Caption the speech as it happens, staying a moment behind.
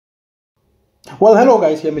Well, hello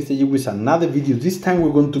guys, here Mr. G with another video. This time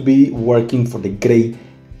we're going to be working for the grade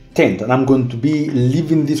 10th, and I'm going to be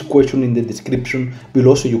leaving this question in the description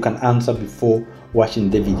below so you can answer before watching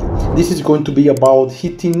the video. This is going to be about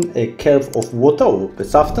heating a curve of water or a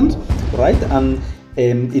substance, right? And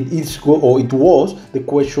it was the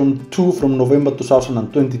question 2 from November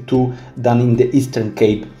 2022 done in the Eastern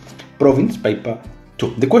Cape province, paper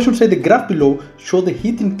 2. The question said the graph below show the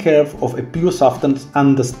heating curve of a pure substance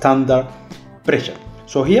under standard pressure.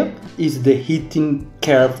 So here is the heating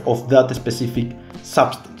curve of that specific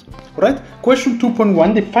substance. Right? Question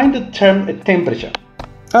 2.1, define the term a temperature.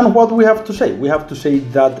 And what we have to say? We have to say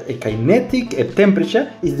that a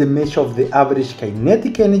temperature is the measure of the average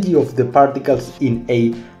kinetic energy of the particles in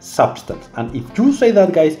a substance. And if you say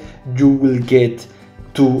that, guys, you will get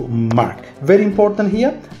 2 marks. Very important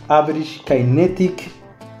here, average kinetic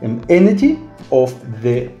energy of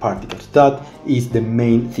the particles. That is the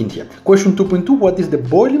main thing here. Question 2.2, what is the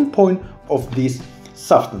boiling point of this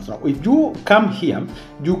substance? Now, if you come here,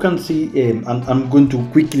 you can see, and I'm going to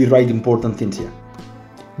quickly write important things here.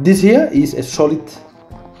 This here is a solid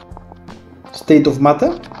state of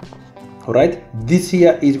matter, all right? This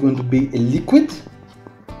here is going to be a liquid,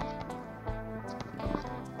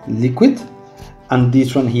 and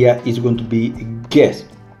this one here is going to be a gas,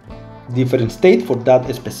 different state for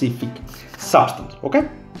that specific substance, okay?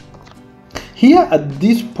 Here at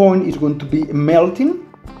this point is going to be melting,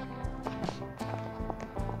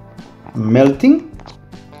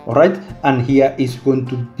 all right? And here is going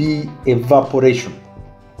to be evaporation.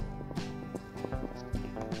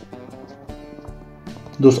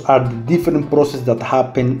 Those are the different processes that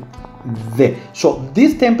happen there. So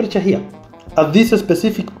this temperature here at this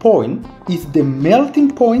specific point is the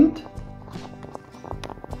melting point,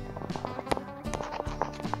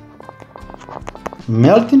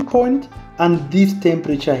 and this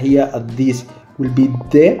temperature here at this will be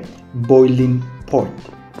the boiling point.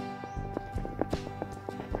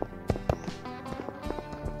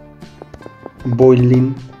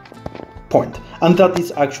 And that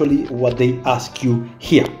is actually what they ask you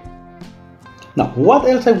here. Now, what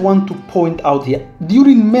else I want to point out here,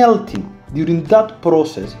 during melting, during that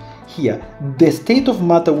process here, the state of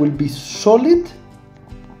matter will be solid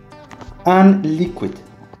and liquid.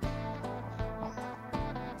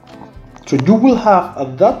 So you will have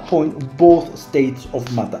at that point both states of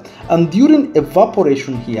matter. And during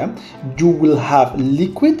evaporation here, you will have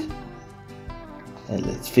liquid, and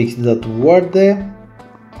let's fix that word there,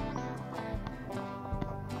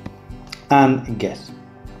 and gas.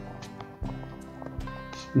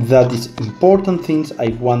 That is important things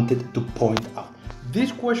I wanted to point out.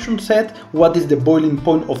 This question said, what is the boiling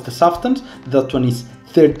point of the substance? That one is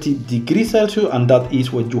 30 degrees Celsius, and that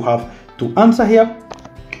is what you have to answer here.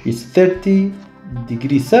 Is 30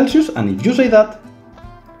 degrees Celsius, and if you say that,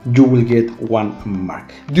 you will get 1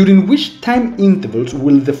 mark. During which time intervals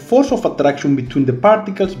will the force of attraction between the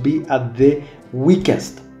particles be at the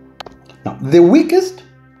weakest? Now, the weakest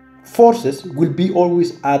forces will be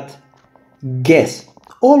always at gas,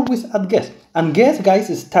 and gas, guys,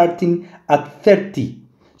 is starting at 30.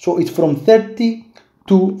 So it's from 30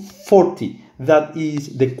 to 40. That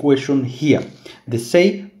is the question here. They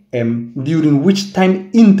say during which time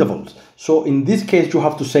intervals. So in this case, you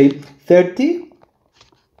have to say 30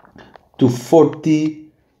 to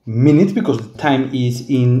 40 minutes because the time is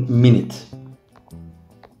in minutes.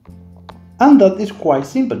 And that is quite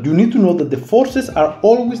simple. You need to know that the forces are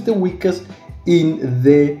always the weakest in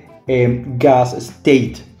the gas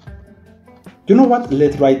state. You know what?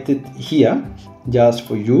 Let's write it here just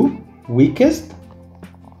for you. Weakest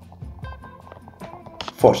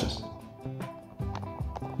forces.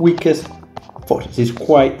 Weakest forces is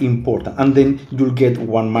quite important, and then you'll get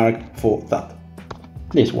 1 mark for that.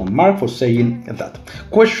 There's 1 mark for saying that.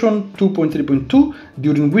 Question 2.3.2,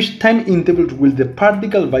 during which time interval will the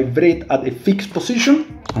particle vibrate at a fixed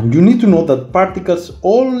position? And you need to know that particles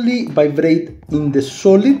only vibrate in the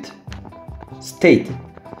solid state.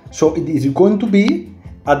 So it is going to be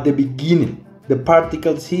at the beginning. The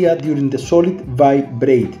particles here during the solid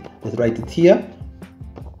vibrate. Let's write it here.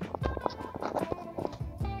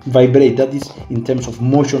 Vibrate, that is in terms of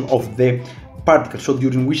motion of the particle. So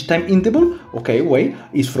during which time interval? Okay, wait,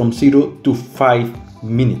 is from 0 to 5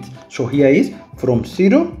 minutes. So here is from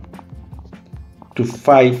 0 to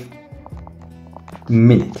 5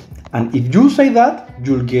 minutes. And if you say that,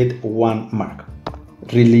 you'll get 1 mark.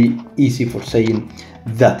 Really easy for saying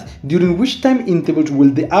that. During which time intervals will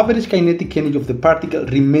the average kinetic energy of the particle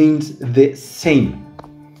remains the same?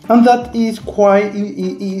 And that is quite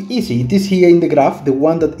easy. It is here in the graph, the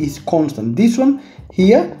one that is constant. This one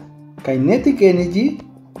here, kinetic energy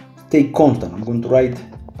stay constant. I'm going to write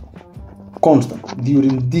constant.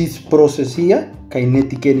 During this process here,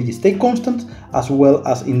 kinetic energy stay constant, as well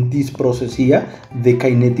as in this process here, the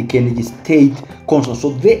kinetic energy stayed constant.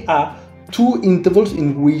 So there are two intervals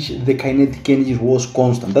in which the kinetic energy was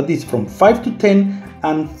constant. That is from 5 to 10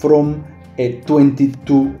 and from 20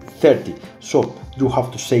 to 30. So you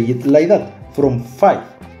have to say it like that. From 5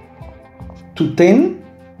 to 10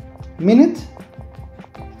 minutes,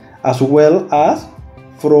 as well as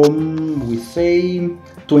from, we say,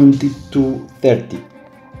 20 to 30.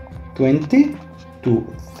 20 to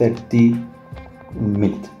 30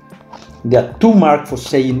 minutes. There are 2 marks for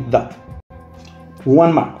saying that.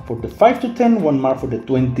 1 mark for the 5 to 10, 1 mark for the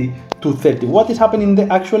 20 to 30. What is happening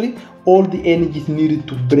there actually? All the energy is needed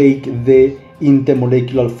to break the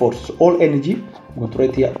intermolecular forces. All energy, I'm going to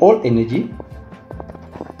write here, all energy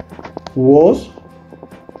was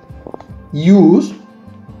used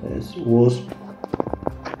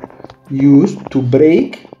to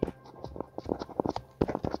break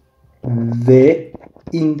the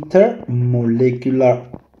intermolecular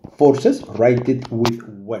forces. Write it with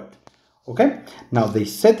word. Okay, now they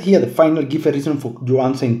said here the final give a reason for your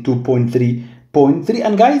answer in 2.3.3,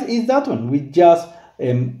 and guys, is that one. We just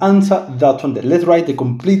answer that one there. Let's write the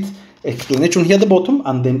complete explanation here at the bottom,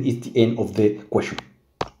 and then it's the end of the question.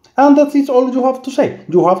 And that is all you have to say.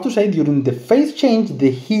 You have to say during the phase change,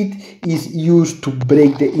 the heat is used to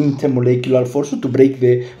break the intermolecular forces, to break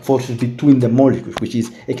the forces between the molecules, which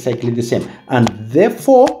is exactly the same. And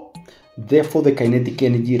therefore the kinetic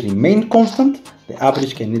energy remain constant, the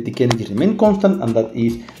average kinetic energy remain constant, and that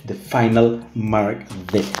is the final mark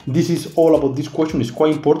there. This is all about this question. It's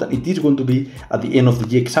quite important. It is going to be at the end of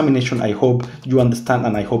the examination. I hope you understand,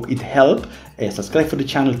 and I hope it helped. Subscribe for the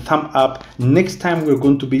channel, thumb up. Next time we're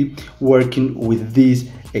going to be working with this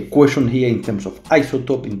equation here in terms of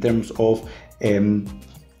isotope, in terms of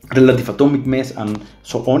relative atomic mass, and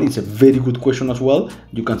so on. It's a very good question as well.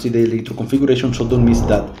 You can see the electron configuration, so don't miss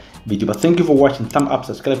that video. But thank you for watching. Thumb up,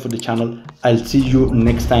 subscribe for the channel. I'll see you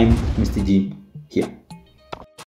next time. Mr. G here.